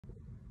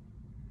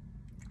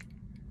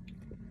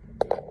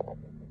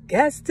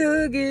Got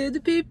to give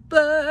the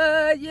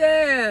people,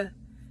 yeah.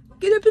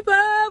 Give the people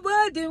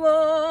what they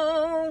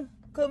want.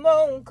 Come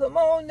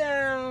on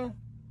now.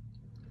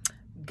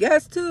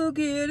 Got to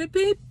give the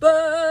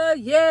people,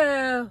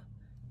 yeah.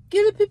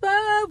 Give the people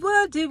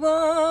what they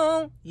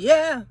want.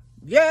 Yeah.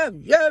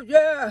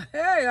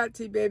 Hey,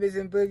 Auntie babies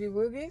and boogie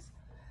woogies.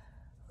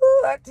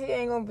 Ooh, Auntie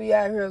ain't gonna be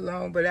out here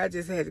long, but I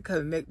just had to come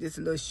and make this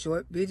little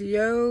short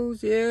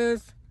videos,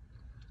 yes.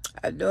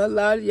 I know a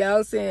lot of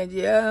y'all saying,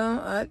 yeah,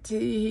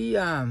 Auntie,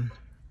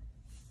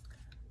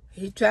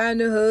 he trying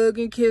to hug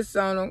and kiss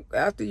on him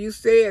after you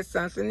said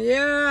something.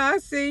 Yeah, I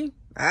see.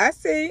 I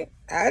see.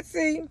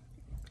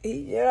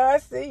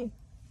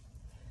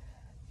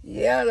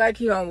 Yeah, like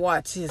he don't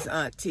watch his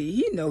auntie.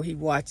 He know he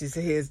watches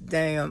his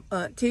damn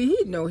auntie.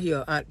 He know he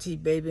a auntie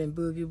baby and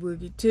boogie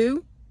woogie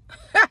too.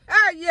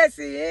 Yes,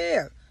 he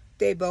is.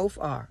 They both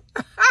are.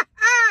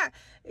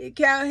 He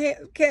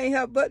can't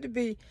help but to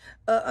be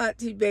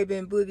auntie baby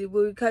and boogie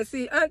woogie. Because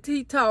see,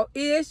 auntie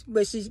talk-ish,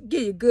 but she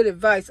give you good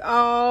advice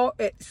all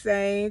at the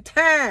same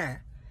time.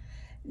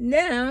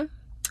 Now,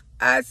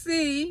 I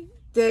see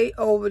they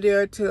over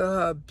there to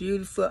her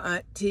beautiful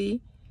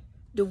auntie,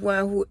 the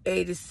one who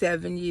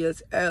 87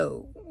 years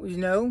old, you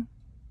know.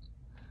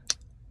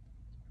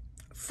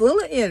 Full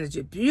of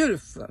energy,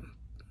 beautiful,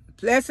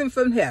 blessing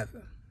from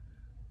heaven.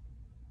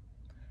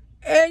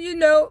 And you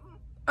know,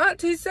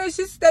 Auntie says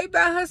she stay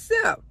by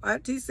herself.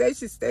 Auntie says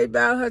she stay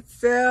by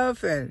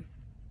herself and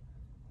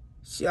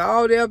she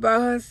all there by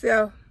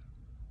herself.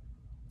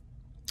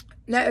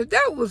 Now, if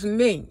that was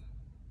me,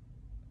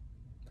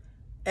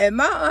 and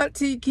my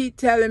auntie keep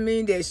telling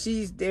me that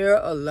she's there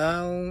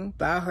alone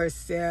by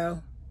herself,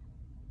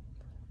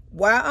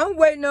 while I'm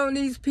waiting on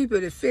these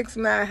people to fix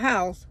my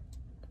house,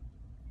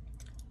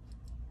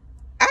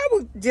 I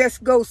would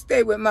just go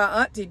stay with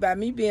my auntie by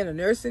me being a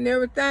nurse and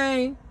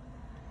everything.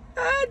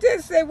 I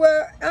just say,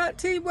 well,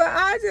 Auntie,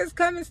 I just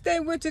come and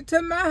stay with you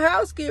till my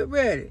house get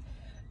ready.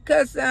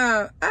 Because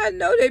I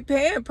know they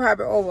paying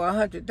probably over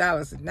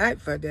 $100 a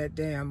night for that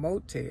damn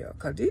motel.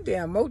 Because these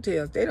damn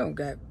motels, they don't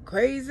got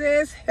crazy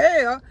as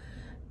hell.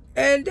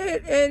 And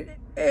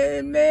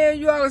man,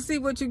 you ought to see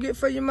what you get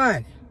for your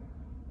money.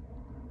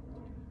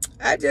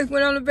 I just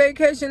went on a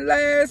vacation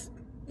last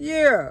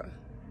year.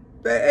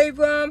 But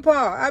Avon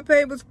Park,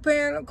 was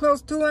paying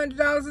close to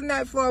 $200 a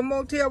night for a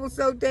motel. It was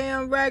so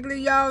damn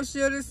raggedy, y'all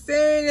should have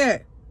seen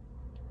it.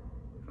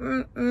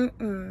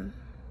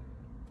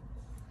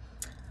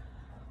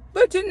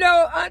 But you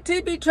know,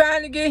 Auntie be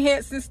trying to get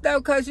hints and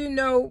stuff, because you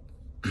know,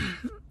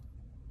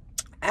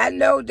 I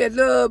know that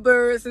little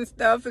birds and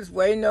stuff is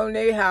waiting on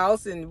their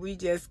house, and we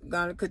just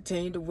gonna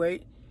continue to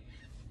wait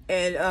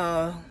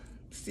and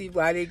see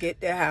why they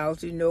get their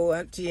house. You know,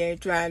 Auntie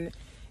ain't trying to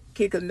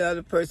kick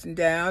another person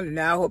down, and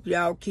I hope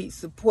y'all keep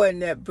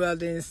supporting that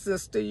brother and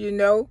sister, you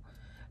know,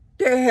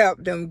 to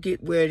help them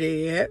get where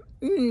they at,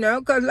 you know,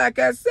 because like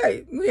I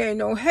say, we ain't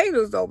no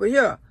haters over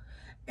here,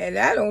 and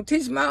I don't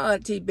teach my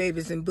auntie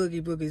babies and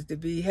boogie boogies to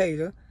be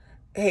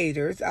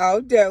haters,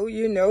 although,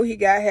 you know, he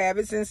got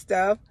habits and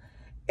stuff,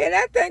 and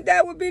I think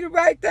that would be the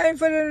right thing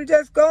for them to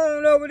just go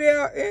on over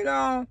there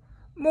and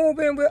move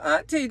in with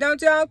Auntie.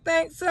 Don't y'all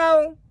think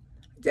so?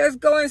 Just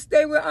go and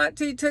stay with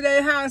Auntie till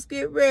their house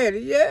get ready.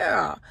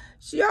 Yeah.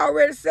 She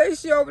already said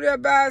she over there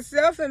by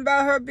herself, and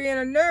by her being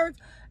a nurse,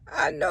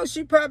 I know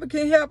she probably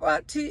can help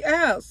Auntie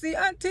out. See,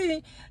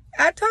 Auntie,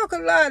 I talk a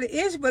lot of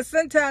ish, but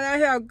sometimes I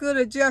have good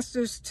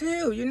adjusters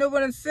too. You know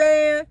what I'm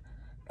saying?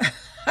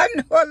 I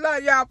know a lot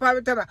of y'all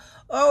probably talking about,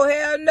 oh,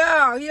 hell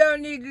no, he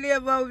don't need to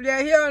live over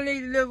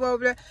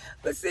there.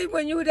 But see,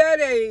 when you that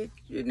age,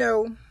 you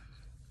know,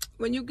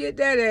 when you get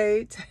that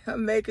age,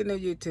 I'm making a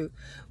YouTube.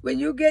 When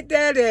you get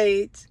that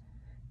age,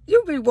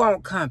 you be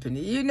want company.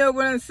 You know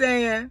what I'm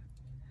saying?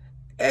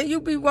 And you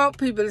be want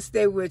people to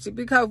stay with you.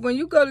 Because when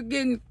you go to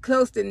getting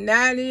close to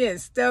 90 and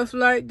stuff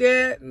like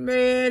that,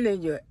 man,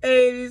 in your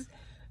 80s,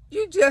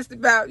 you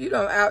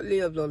don't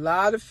outlive a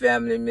lot of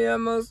family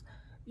members.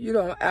 You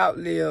don't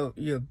outlive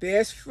your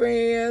best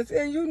friends.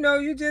 And you know,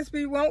 you just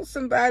be want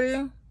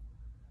somebody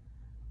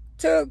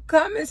to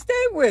come and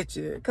stay with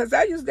you. Because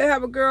I used to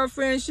have a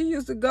girlfriend. She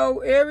used to go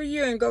every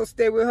year and go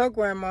stay with her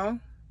grandma.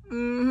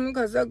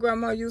 Because her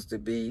grandma used to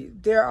be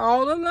there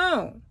all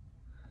alone.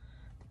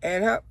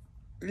 And at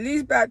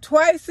least about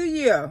twice a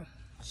year,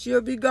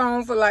 she'll be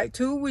gone for like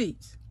 2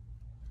 weeks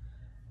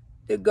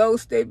to go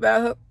stay by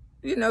her,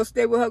 you know,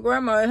 stay with her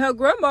grandma. And her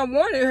grandma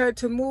wanted her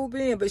to move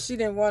in, but she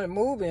didn't want to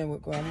move in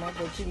with grandma.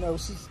 But, you know,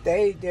 she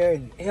stayed there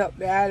and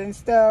helped out and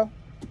stuff,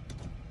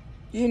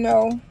 you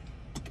know.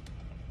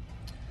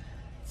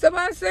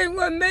 Somebody say,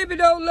 well, maybe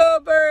those little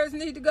birds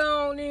need to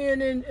go on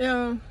in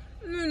and,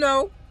 you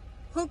know,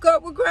 hook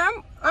up with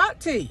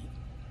Auntie.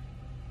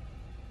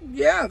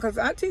 Yeah, because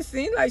Auntie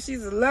seems like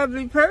she's a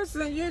lovely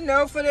person, you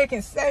know, for they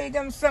can save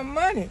them some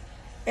money.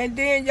 And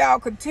then y'all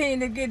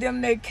continue to give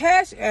them their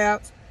cash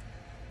outs,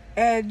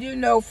 and, you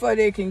know, for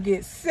they can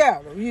get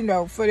settled, you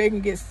know, for they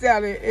can get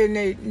settled in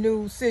their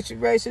new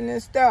situation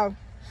and stuff.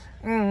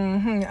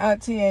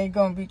 Auntie ain't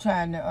going to be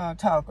trying to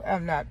talk.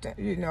 I'm not,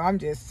 you know, I'm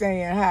just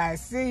saying how I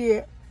see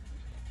it.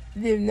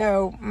 You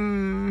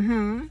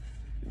know,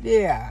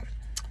 yeah.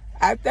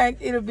 I think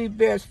it'll be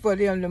best for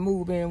them to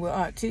move in with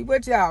Auntie.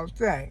 What y'all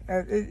think?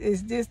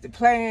 Is this the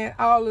plan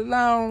all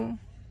along?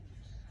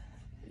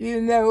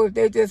 You know, if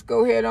they just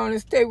go ahead on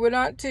and stay with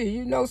Auntie,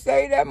 you know,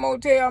 save that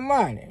motel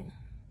money.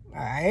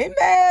 I ain't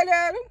mad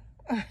at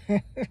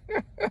them.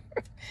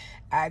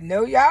 I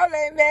know y'all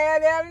ain't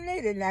mad at them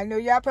neither. And I know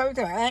y'all probably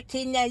talking,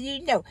 Auntie, now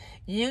you know,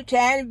 you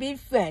trying to be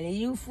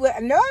funny. No,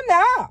 I'm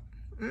not.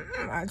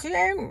 Auntie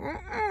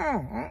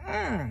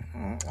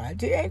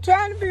ain't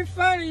trying to be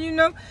funny, you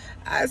know.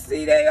 I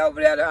see they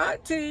over there to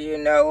Auntie, you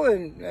know,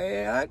 and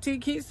Auntie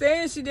keeps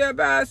saying she there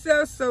by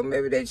herself, so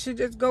maybe they should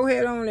just go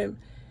ahead on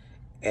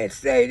and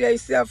save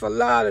themselves a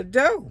lot of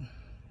dough.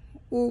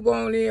 Move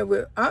on in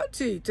with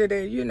Auntie to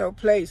their, you know,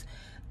 place,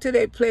 to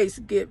their place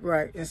get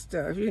right and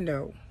stuff, you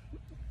know.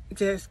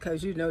 Just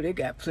because, you know, they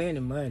got plenty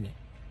of money.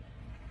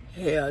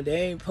 Hell,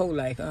 they ain't poor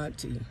like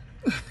Auntie.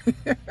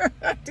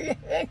 Auntie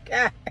ain't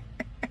got...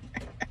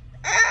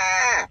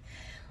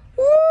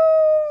 Woo!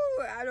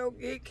 I don't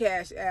get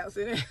cash outs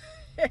in it.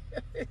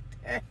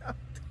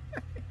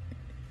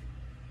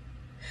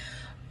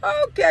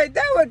 Okay,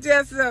 that was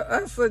just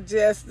a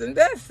suggestion.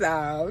 That's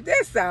all.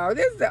 That's all.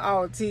 This is the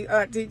Auntie.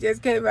 Auntie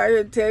just came out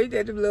here to tell you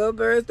that the little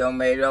birds don't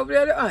made it over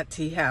there to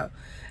Auntie house.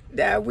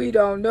 That we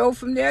don't know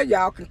from there.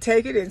 Y'all can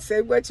take it and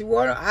say what you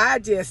want. I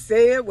just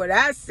said what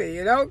I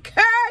said,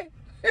 okay?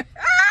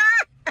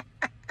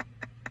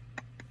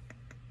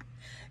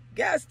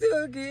 Got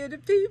to give the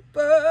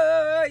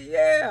people,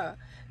 yeah.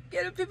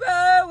 Give the people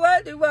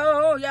what they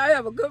want. Y'all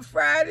have a good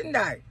Friday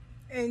night.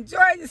 Enjoy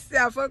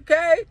yourself,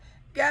 okay?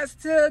 Got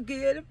to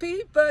give the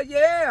people,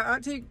 yeah.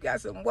 Auntie got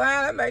some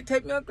wine. I might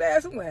take me a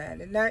glass of wine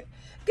tonight.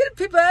 Give the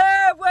people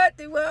what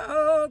they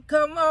want.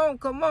 Come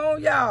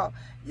on, y'all.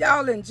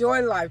 Y'all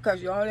enjoy life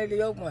because you only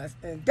live once.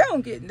 And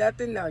don't get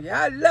nothing on you.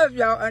 I love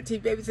y'all, Auntie,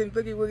 babies, and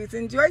boogie woogies.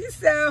 Enjoy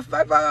yourself.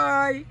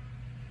 Bye-bye.